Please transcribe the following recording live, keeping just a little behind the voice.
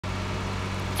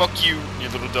Fuck you, you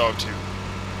little dog too.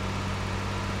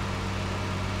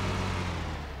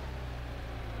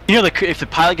 You know, if the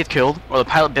pilot gets killed or the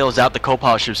pilot bails out, the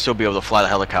co-pilot should still be able to fly the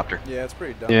helicopter. Yeah, it's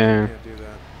pretty dumb. Yeah. You can't do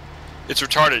that. It's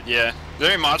retarded, yeah. Is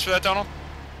there any mods for that, Donald?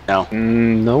 No.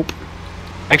 Nope.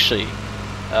 Actually,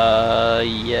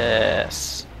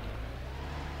 yes.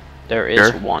 There is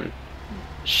Sure? one.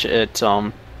 It's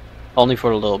only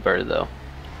for the little bird though.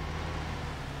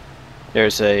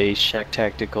 There's a Shack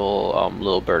Tactical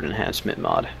little bird enhancement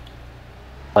mod.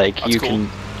 Like That's you cool. can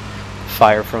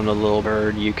fire from the little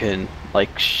bird. You can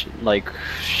like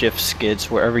shift skids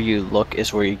wherever you look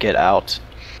is where you get out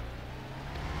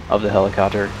of the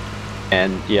helicopter.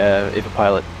 And yeah, if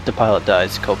the pilot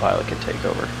dies, co-pilot can take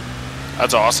over.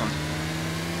 That's awesome.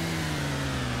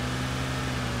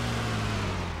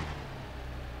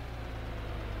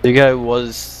 The guy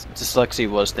Dyslexy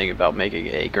was thinking about making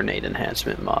a grenade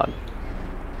enhancement mod.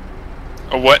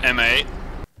 A what, M8?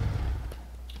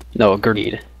 No, a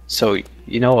grenade. So,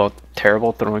 you know how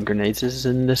terrible throwing grenades is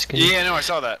in this game? Yeah, no, I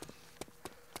saw that.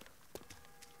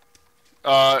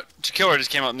 Killer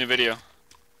just came out with a new video.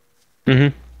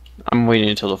 Mm-hmm. I'm waiting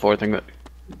until the 4th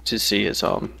to see his,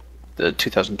 the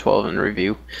 2012 in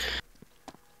review.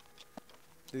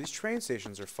 Dude, these train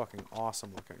stations are fucking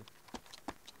awesome looking.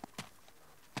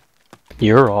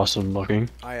 You're awesome looking.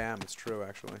 I am, it's true,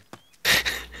 actually.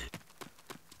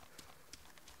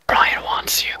 Brian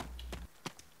wants you.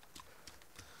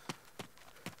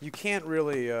 You can't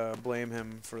really blame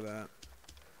him for that.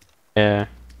 Yeah.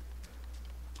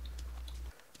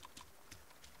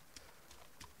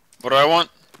 What do I want?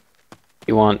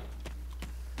 You want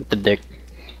the dick.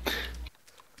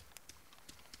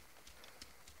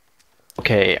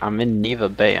 Okay, I'm in Neva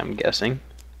Bay, I'm guessing.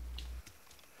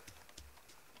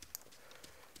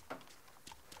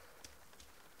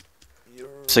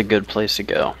 It's a good place to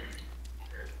go.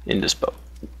 In this boat.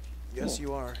 Yes,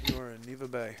 you are. You are in Neva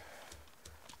Bay.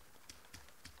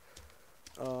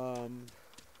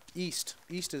 East.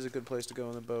 East is a good place to go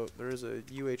on the boat. There is a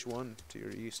UH-1 to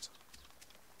your east.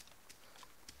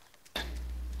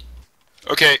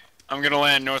 Okay, I'm gonna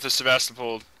land north of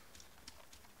Sevastopol.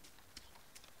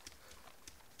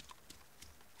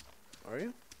 Are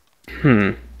you?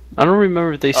 I don't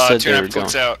remember if they said they were 2.5 going.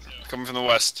 clicks out, coming from the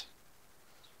west.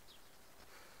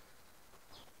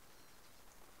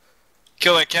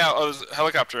 Kill that cow. Oh, there's a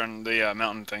helicopter on the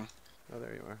mountain thing. Oh,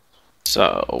 there you are.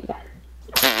 So,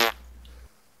 I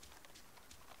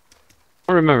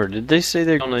don't remember. Did they say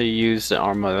they're gonna use the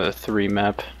Arma 3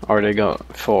 map, or are they go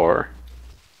for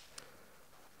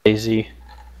DayZ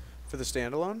For the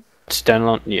standalone?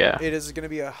 standalone? Yeah. It is going to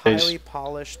be a highly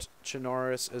polished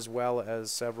Chernarus as well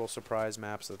as several surprise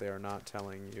maps that they are not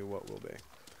telling you what will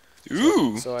be.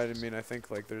 Ooh. So I mean, I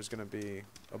think like there's going to be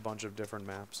a bunch of different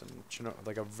maps and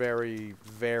like a very,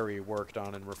 very worked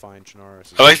on and refined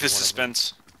Chernarus. I like the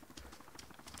suspense.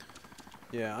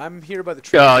 Yeah, I'm here by the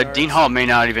train. Dean Hall may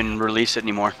not even release it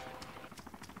anymore.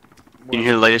 Did you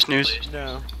hear the latest news?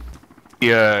 No.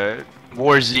 Yeah,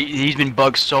 War Z. He's been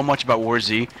bugged so much about War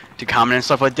Z to comment and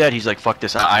stuff like that. He's like, "Fuck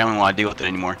this! I don't want to deal with it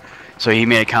anymore." So he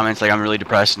made a comment like, "I'm really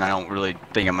depressed and I don't really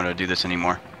think I'm gonna do this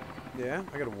anymore." Yeah,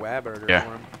 I got a Wabberger Yeah.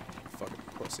 for him. Fucking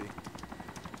pussy.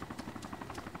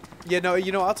 Yeah, no,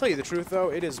 you know, I'll tell you the truth though.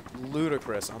 It is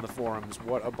ludicrous on the forums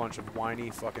what a bunch of whiny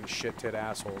fucking shit-tit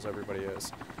assholes everybody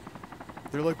is.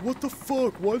 They're like, what the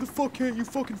fuck? Why the fuck can't you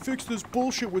fucking fix this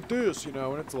bullshit with this? You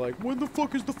know, and it's like, when the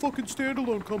fuck is the fucking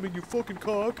standalone coming, you fucking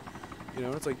cock? You know,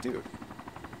 and it's like, dude.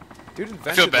 Dude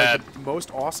invented like, the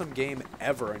most awesome game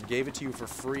ever and gave it to you for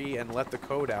free and let the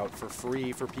code out for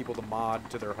free for people to mod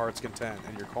to their heart's content,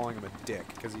 and you're calling him a dick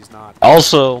because he's not.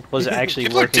 Also, was actually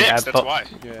People are working dicks, at that's why.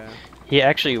 Yeah. He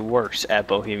actually works at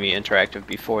Bohemia Interactive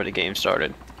before the game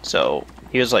started, so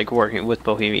he was like working with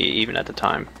Bohemia even at the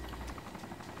time.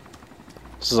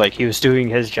 So like he was doing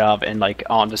his job and like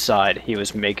on the side he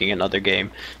was making another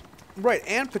game. Right,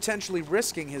 and potentially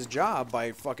risking his job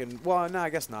by fucking. Well, no, I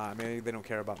guess not. I mean, they don't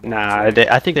care about. Nah,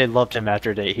 I think they loved him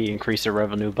after he increased the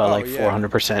revenue by like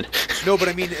 400%. No, but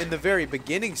I mean, in the very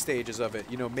beginning stages of it,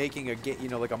 you know, making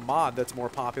a like a mod that's more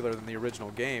popular than the original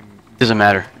game. Doesn't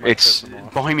matter. might It's piss them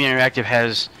off. Bohemia Interactive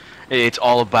has. It's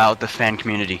all about the fan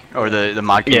community or the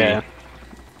mod community. Yeah.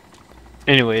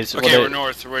 Anyways, Okay, we're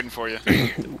north. We're waiting for you.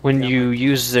 when you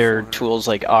use their tools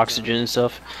like Oxygen and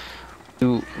stuff,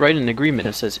 you write an agreement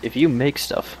that says if you make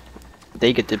stuff,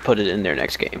 they get to put it in their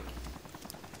next game.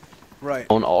 Right.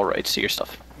 Own all rights to your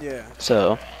stuff. Yeah.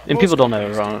 So, and Most people don't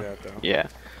know companies do wrong. that, though. Yeah.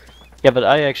 Yeah, but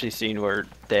I actually seen where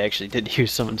they actually did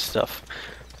use some of the stuff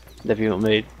that people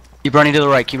made. Keep running to the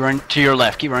right. Keep running to your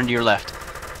left. Keep running to your left.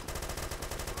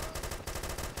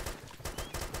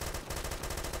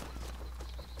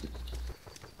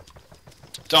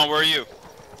 Don, where are you?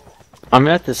 I'm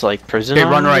at this like prison Okay,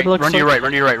 run island. right. it looks Run to your like. right.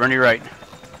 Run to your right. Run to your right.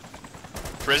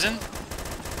 Prison?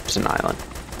 Prison island.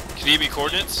 Can you give me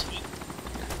coordinates?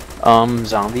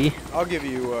 Zombie. I'll give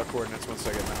you coordinates once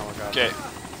I get in the helicopter. Okay.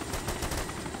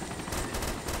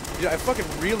 Yeah, I fucking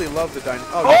really love the dynamic.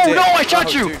 Oh, you did. no, I shot Oh,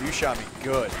 you! Dude, you shot me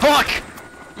good. Fuck!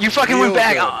 You fucking Real went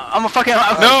back. good. I'm a fucking.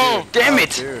 No! Damn Oh,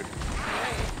 it! dude.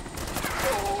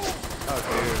 Oh,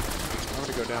 dude. I'm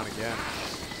gonna go down again.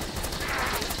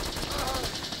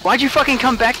 Why'd you fucking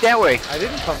come back that way? I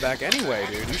didn't come back anyway,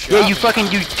 dude. You shot Yeah, me.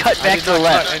 you cut I back did to the not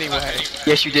left. cut anyway.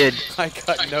 Yes, you did. I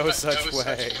cut no such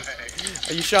way.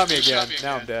 You shot me again.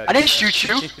 Now I'm dead. I didn't shoot you.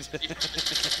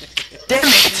 Damn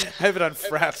it! I have it on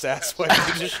Frapp's ass. Why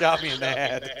you just shot me in the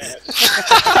head?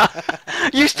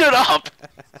 You stood up.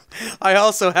 I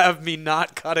also have me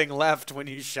not cutting left when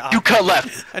you shot. You me. cut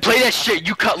left. Play that shit.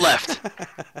 You cut left.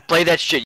 Play that shit.